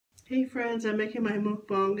Hey friends, I'm making my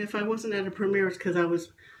mukbang. If I wasn't at a premiere, it's because I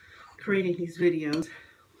was creating these videos.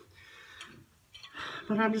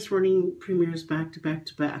 But I'm just running premieres back to back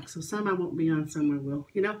to back. So some I won't be on, some I will.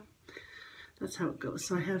 You know, that's how it goes.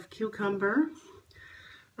 So I have cucumber.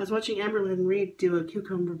 I was watching Amberlynn Reed do a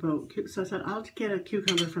cucumber boat. So I thought I'll get a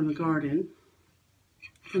cucumber from the garden,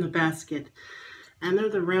 from the basket. And they're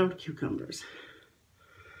the round cucumbers.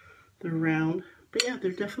 They're round. But yeah,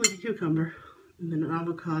 they're definitely a cucumber. And then an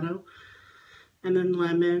avocado. And then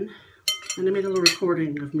lemon. And I made a little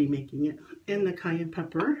recording of me making it. And the cayenne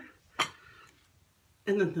pepper.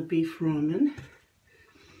 And then the beef ramen.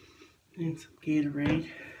 And some Gatorade.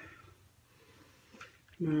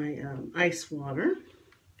 My ice water.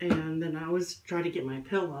 And then I always try to get my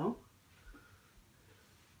pillow.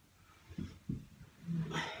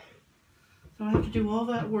 So I have to do all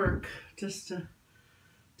that work just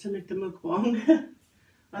to make the mukbang.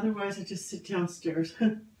 Otherwise I just sit downstairs.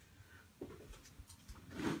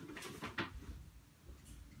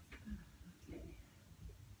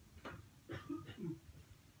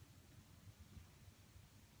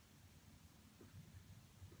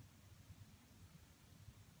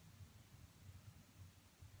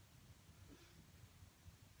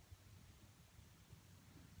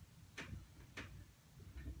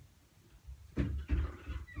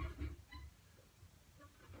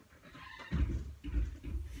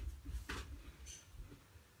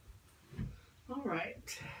 All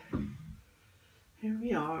right, here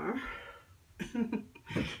we are.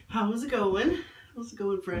 How's it going? How's it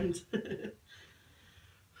going, friends?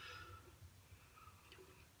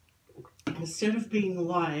 Instead of being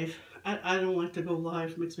live, I don't like to go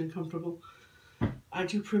live, it makes me uncomfortable. I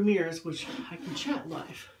do premieres, which I can chat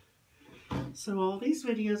live. So all these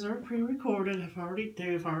videos are pre-recorded.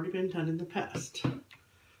 They've already been done in the past. So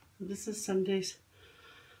this is Sunday's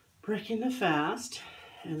breaking the fast,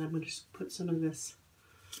 and I'm going to just put some of this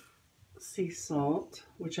sea salt,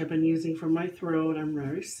 which I've been using for my throat. I'm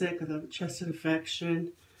very sick with a chest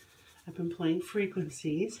infection. I've been playing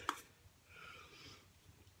frequencies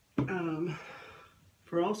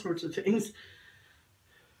for all sorts of things.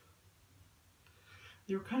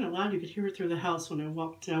 They were kind of loud. You could hear it through the house when I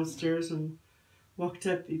walked downstairs and walked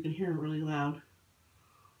up. You can hear it really loud.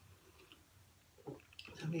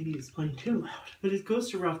 So maybe it's playing too loud, but it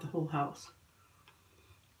goes throughout the whole house.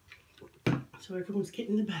 So everyone's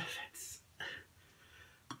getting the benefits.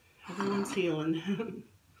 Everyone's healing.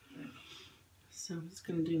 So I'm just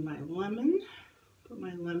going to do my lemon. Put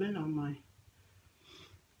my lemon on my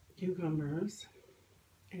cucumbers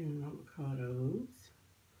and avocados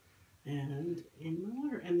and in my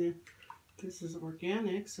water. And then this is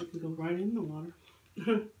organic, so it can go right in the water.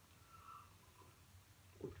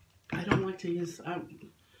 I don't like to use,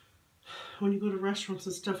 when you go to restaurants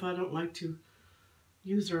and stuff, I don't like to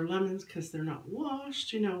use their lemons because they're not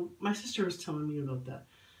washed. You know, my sister was telling me about that.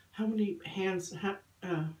 How many hands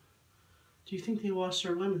do you think they wash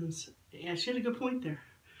their lemons? Yeah, she had a good point there.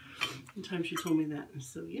 One time she told me that. And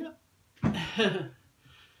so, yeah. I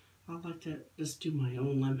like to just do my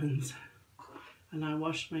own lemons. And I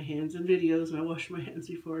wash my hands in videos, and I wash my hands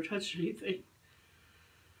before I touch anything.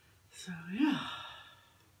 So, yeah.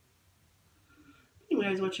 Anyway,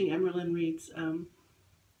 I was watching Amberlynn Reed's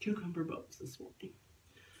cucumber boats this morning.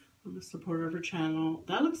 I'm a supporter of her channel.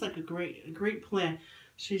 That looks like a great plan.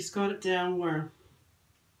 She's got it down where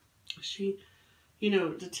she, you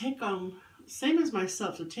know, to take on, same as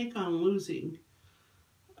myself, to take on losing,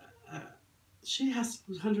 she has to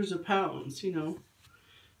lose hundreds of pounds, you know,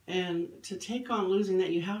 and to take on losing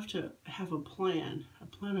that, you have to have a plan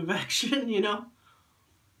of action, you know.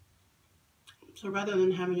 So rather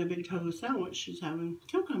than having a big tofu sandwich, she's having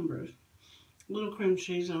cucumbers, a little cream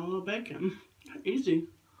cheese, and a little bacon. Easy.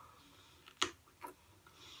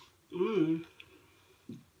 Mmm.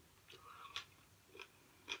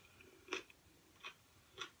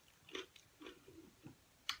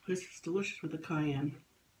 This is delicious with the cayenne.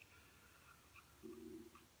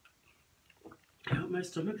 I hope my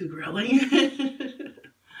stomach is growling.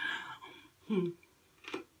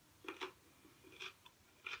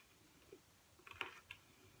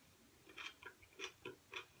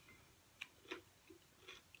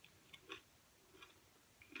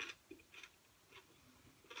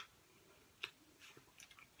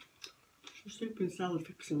 Soup and salad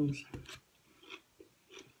fixings.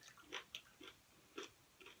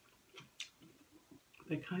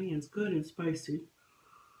 The cayenne's good and spicy.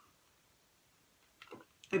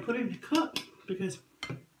 I put it in a cup because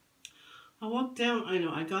I walked down,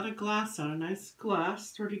 I got a glass out, a nice glass,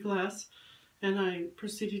 sturdy glass, and I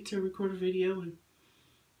proceeded to record a video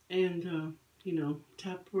and you know,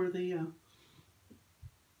 tap where the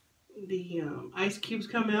ice cubes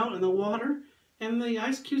come out in the water, and the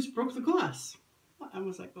ice cubes broke the glass. I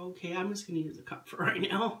was like, okay, I'm just going to use a cup for right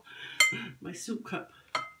now. My soup cup.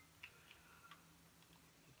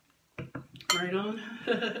 Right on.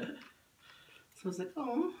 So I was like,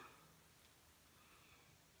 oh.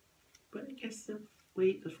 But I guess the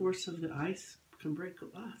weight, the force of the ice can break a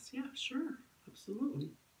glass. Yeah, sure.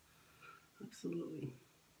 Absolutely. Absolutely.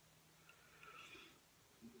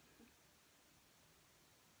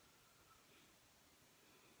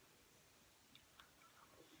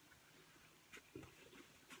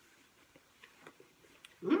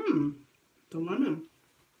 Mmm. The lemon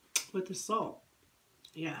with the salt.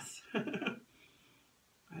 Yes.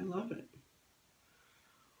 I love it.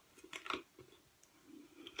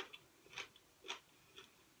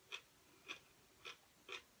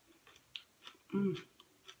 Mmm.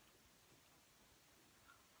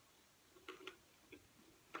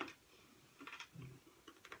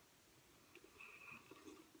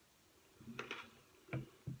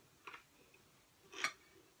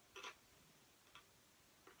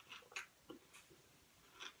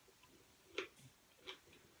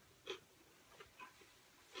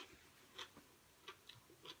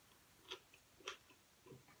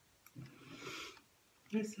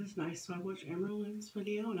 This is nice. So I watched Emerald's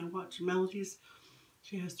video and I watched Melody's.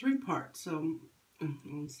 She has 3 parts. So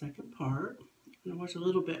on the second part, and I watch a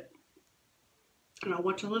little bit. And I'll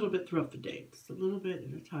watch a little bit throughout the day. Just a little bit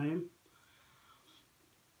at a time.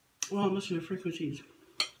 Well, I'm listening to frequencies.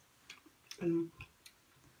 And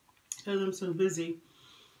because I'm so busy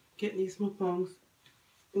getting these mukbangs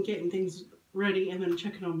and getting things ready and then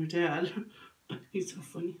checking on my dad. He's so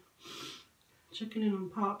funny. Checking in on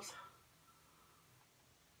Pops.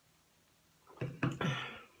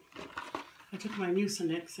 I took my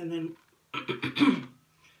Mucinex and then I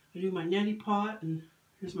do my neti pot, and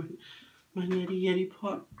here's my neti yeti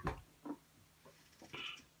pot.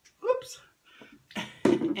 Oops.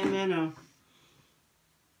 And then I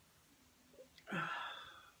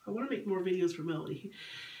want to make more videos for Melody,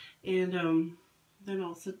 and then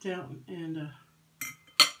I'll sit down and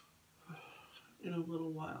in a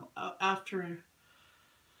little while after I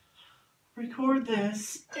record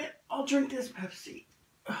this, I'll drink this Pepsi.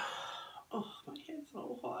 Oh, my head's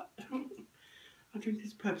so hot. I'll drink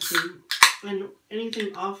this Pepsi, and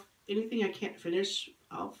anything I can't finish,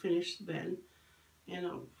 I'll finish then, and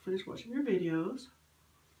I'll finish watching your videos.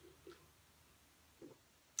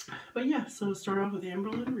 But yeah, so start off with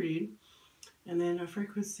Amberlynn Reed, and then a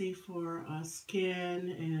frequency for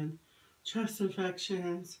skin and chest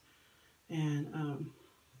infections and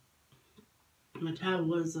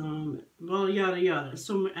metabolism, well, yada yada.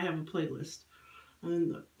 So I have a playlist. And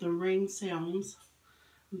then the rain sounds.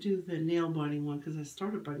 I'll do the nail biting one because I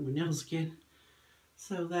started biting my nails again.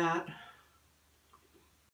 So that.